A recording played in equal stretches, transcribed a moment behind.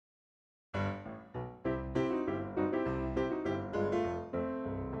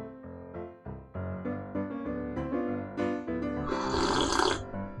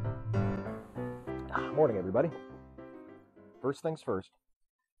Morning, everybody. First things first.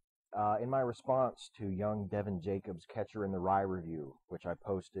 In my response to young Devin Jacobs' Catcher in the Rye review, which I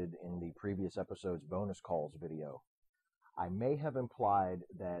posted in the previous episode's bonus calls video, I may have implied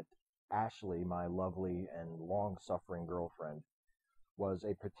that Ashley, my lovely and long-suffering girlfriend, was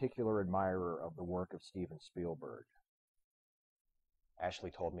a particular admirer of the work of Steven Spielberg.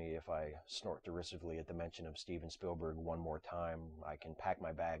 Ashley told me if I snort derisively at the mention of Steven Spielberg one more time, I can pack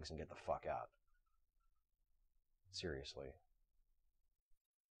my bags and get the fuck out. Seriously.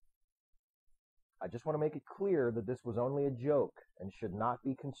 I just want to make it clear that this was only a joke and should not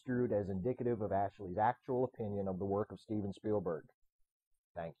be construed as indicative of Ashley's actual opinion of the work of Steven Spielberg.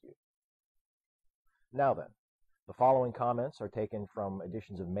 Thank you. Now then, the following comments are taken from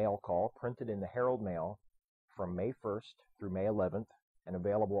editions of Mail Call printed in the Herald-Mail from May 1st through May 11th and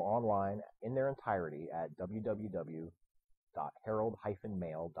available online in their entirety at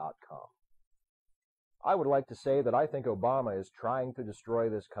www.herald-mail.com. I would like to say that I think Obama is trying to destroy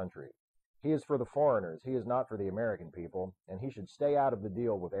this country. He is for the foreigners, he is not for the American people, and he should stay out of the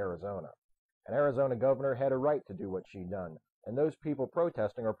deal with Arizona. An Arizona governor had a right to do what she done, and those people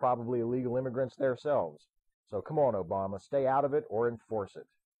protesting are probably illegal immigrants themselves. So come on, Obama, stay out of it or enforce it.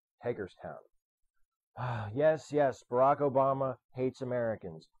 Hagerstown. Yes, Barack Obama hates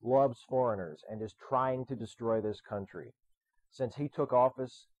Americans, loves foreigners, and is trying to destroy this country. Since he took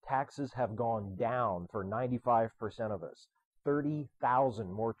office, taxes have gone down for 95% of us.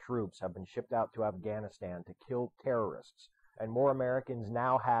 30,000 more troops have been shipped out to Afghanistan to kill terrorists, and more Americans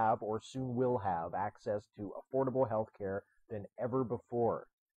now have, or soon will have, access to affordable health care than ever before.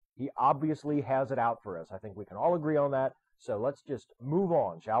 He obviously has it out for us. I think we can all agree on that, so let's just move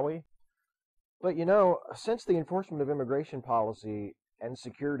on, shall we? But you know, since the enforcement of immigration policy and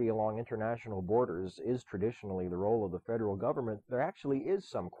security along international borders is traditionally the role of the federal government, there actually is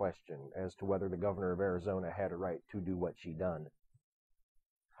some question as to whether the governor of Arizona had a right to do what she done.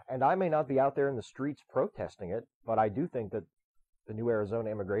 And I may not be out there in the streets protesting it, but I do think that the new Arizona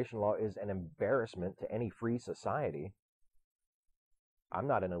immigration law is an embarrassment to any free society. I'm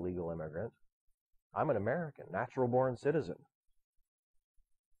not an illegal immigrant. I'm an American, natural-born citizen.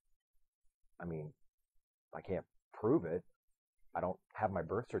 I mean, I can't prove it. I don't have my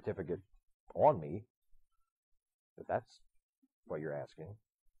birth certificate on me, if that's what you're asking.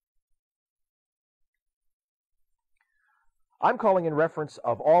 I'm calling in reference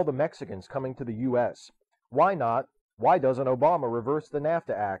of all the Mexicans coming to the U.S. Why not? Why doesn't Obama reverse the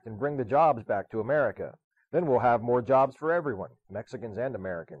NAFTA Act and bring the jobs back to America? Then we'll have more jobs for everyone, Mexicans and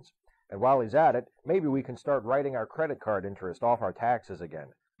Americans. And while he's at it, maybe we can start writing our credit card interest off our taxes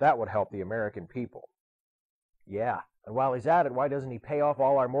again. That would help the American people. Yeah, and while he's at it, why doesn't he pay off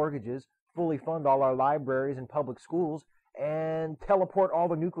all our mortgages, fully fund all our libraries and public schools, and teleport all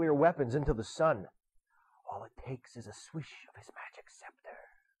the nuclear weapons into the sun? All it takes is a swish of his magic scepter.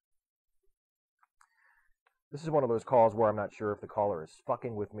 This is one of those calls where I'm not sure if the caller is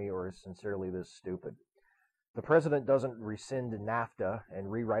fucking with me or is sincerely this stupid. The president doesn't rescind NAFTA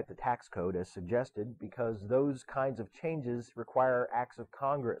and rewrite the tax code as suggested because those kinds of changes require acts of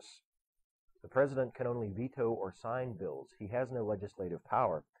Congress. The president can only veto or sign bills. He has no legislative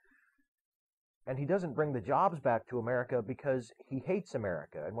power. And he doesn't bring the jobs back to America because he hates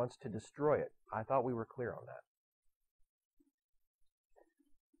America and wants to destroy it. I thought we were clear on that.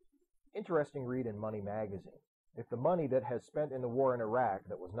 Interesting read in Money magazine. If the money that has spent in the war in Iraq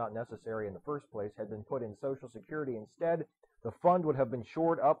that was not necessary in the first place had been put in Social Security instead, the fund would have been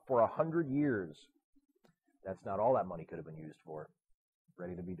shored up for 100 years. That's not all that money could have been used for.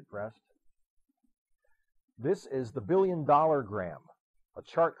 Ready to be depressed? This is the billion-dollar gram, a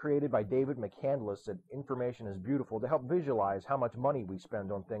chart created by David McCandless at Information is Beautiful to help visualize how much money we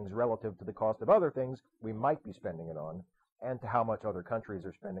spend on things relative to the cost of other things we might be spending it on, and to how much other countries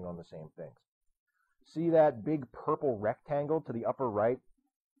are spending on the same things. See that big purple rectangle to the upper right?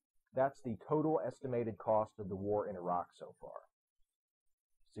 That's the total estimated cost of the war in Iraq so far.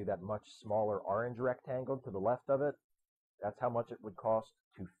 See that much smaller orange rectangle to the left of it? That's how much it would cost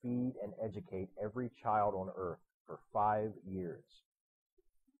to feed and educate every child on Earth for 5 years.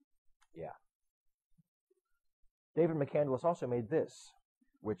 Yeah. David McCandless also made this,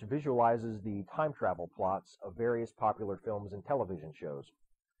 which visualizes the time travel plots of various popular films and television shows.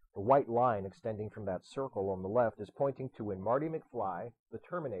 The white line extending from that circle on the left is pointing to when Marty McFly, the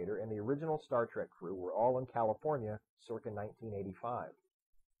Terminator, and the original Star Trek crew were all in California circa 1985.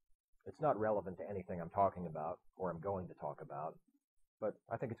 It's not relevant to anything I'm talking about, or I'm going to talk about, but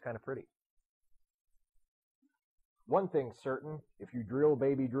I think it's kind of pretty. One thing's certain, if you drill,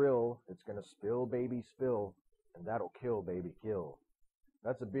 baby, drill, it's going to spill, baby, spill, and that'll kill, baby, kill.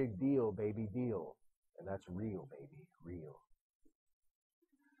 That's a big deal, baby, deal. And that's real, baby, real.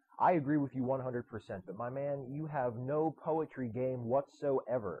 I agree with you 100%, but my man, you have no poetry game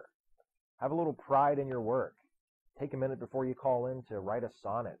whatsoever. Have a little pride in your work. Take a minute before you call in to write a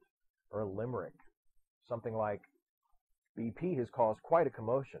sonnet or a limerick. Something like, BP has caused quite a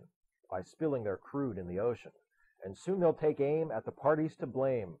commotion by spilling their crude in the ocean, and soon they'll take aim at the parties to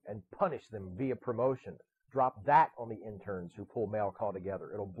blame and punish them via promotion. Drop that on the interns who pull mail call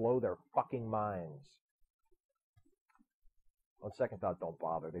together. It'll blow their fucking minds. On second thought, don't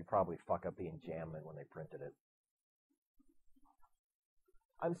bother. They'd probably fuck up the enjambment when they printed it.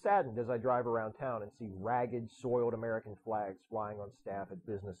 I'm saddened as I drive around town and see ragged, soiled American flags flying on staff at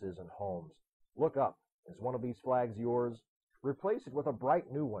businesses and homes. Look up. Is one of these flags yours? Replace it with a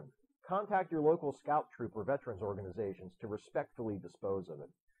bright new one. Contact your local scout troop or veterans organizations to respectfully dispose of it.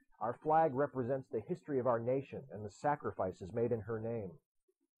 Our flag represents the history of our nation and the sacrifices made in her name.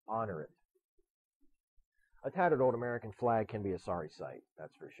 Honor it. A tattered old American flag can be a sorry sight,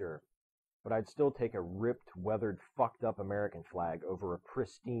 that's for sure. But I'd still take a ripped, weathered, fucked up American flag over a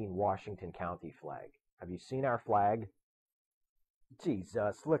pristine Washington County flag. Have you seen our flag?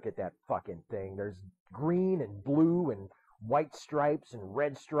 Jesus, look at that fucking thing. There's green and blue and white stripes and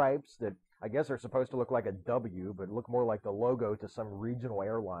red stripes that I guess are supposed to look like a W, but look more like the logo to some regional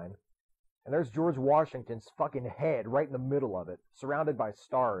airline. And there's George Washington's fucking head right in the middle of it, surrounded by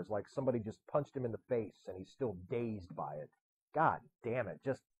stars like somebody just punched him in the face and he's still dazed by it. God damn it,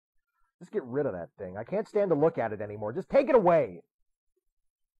 just get rid of that thing. I can't stand to look at it anymore. Just take it away.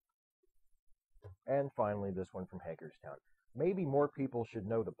 And finally, this one from Hagerstown. Maybe more people should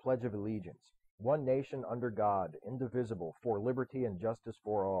know the Pledge of Allegiance. One nation under God, indivisible, for liberty and justice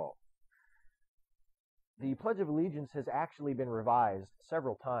for all. The Pledge of Allegiance has actually been revised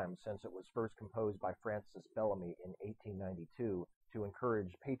several times since it was first composed by Francis Bellamy in 1892 to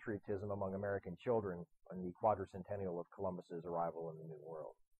encourage patriotism among American children on the quadricentennial of Columbus's arrival in the New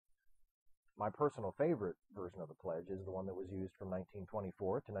World. My personal favorite version of the pledge is the one that was used from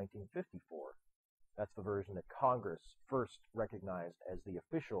 1924 to 1954. That's the version that Congress first recognized as the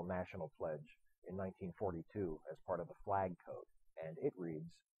official national pledge in 1942 as part of the Flag Code, and it reads,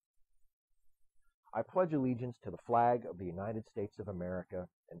 I pledge allegiance to the flag of the United States of America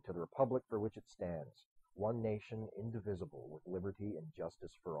and to the republic for which it stands, one nation indivisible with liberty and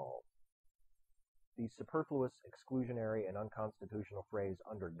justice for all. The superfluous, exclusionary, and unconstitutional phrase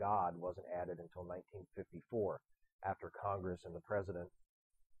under God wasn't added until 1954, after Congress and the President,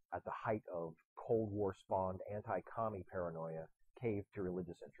 at the height of Cold War-spawned anti-commie paranoia, caved to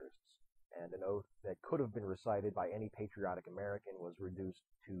religious interests, and an oath that could have been recited by any patriotic American was reduced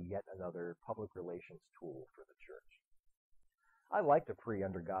to yet another public relations tool for the church. I like the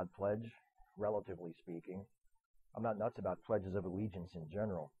pre-Under God pledge, relatively speaking. I'm not nuts about pledges of allegiance in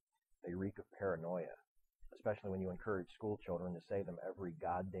general. They reek of paranoia, especially when you encourage school children to say them every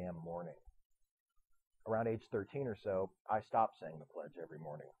goddamn morning. Around age 13 or so, I stopped saying the pledge every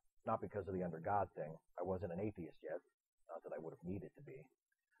morning. Not because of the under God thing. I wasn't an atheist yet. Not that I would have needed to be.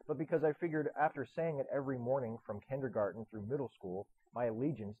 But because I figured after saying it every morning from kindergarten through middle school, my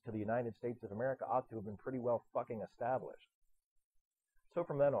allegiance to the United States of America ought to have been pretty well fucking established. So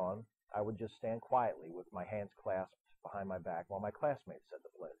from then on, I would just stand quietly with my hands clasped behind my back while my classmates said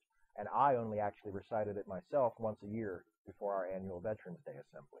the pledge. And I only actually recited it myself once a year before our annual Veterans Day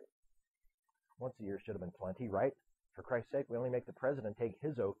assembly. Once a year should have been plenty, right? For Christ's sake, we only make the president take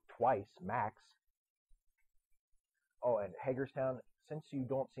his oath twice, max. Oh, and Hagerstown, since you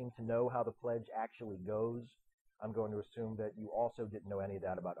don't seem to know how the pledge actually goes, I'm going to assume that you also didn't know any of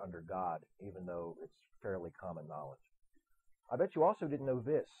that about under God, even though it's fairly common knowledge. I bet you also didn't know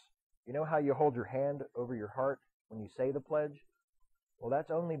this. You know how you hold your hand over your heart when you say the pledge? Well,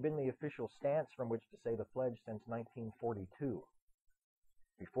 that's only been the official stance from which to say the pledge since 1942.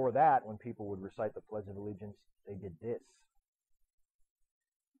 Before that, when people would recite the Pledge of Allegiance, they did this.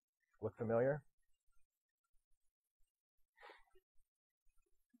 Look familiar?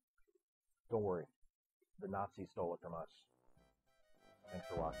 Don't worry. The Nazis stole it from us. Thanks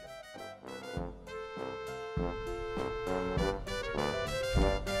for watching.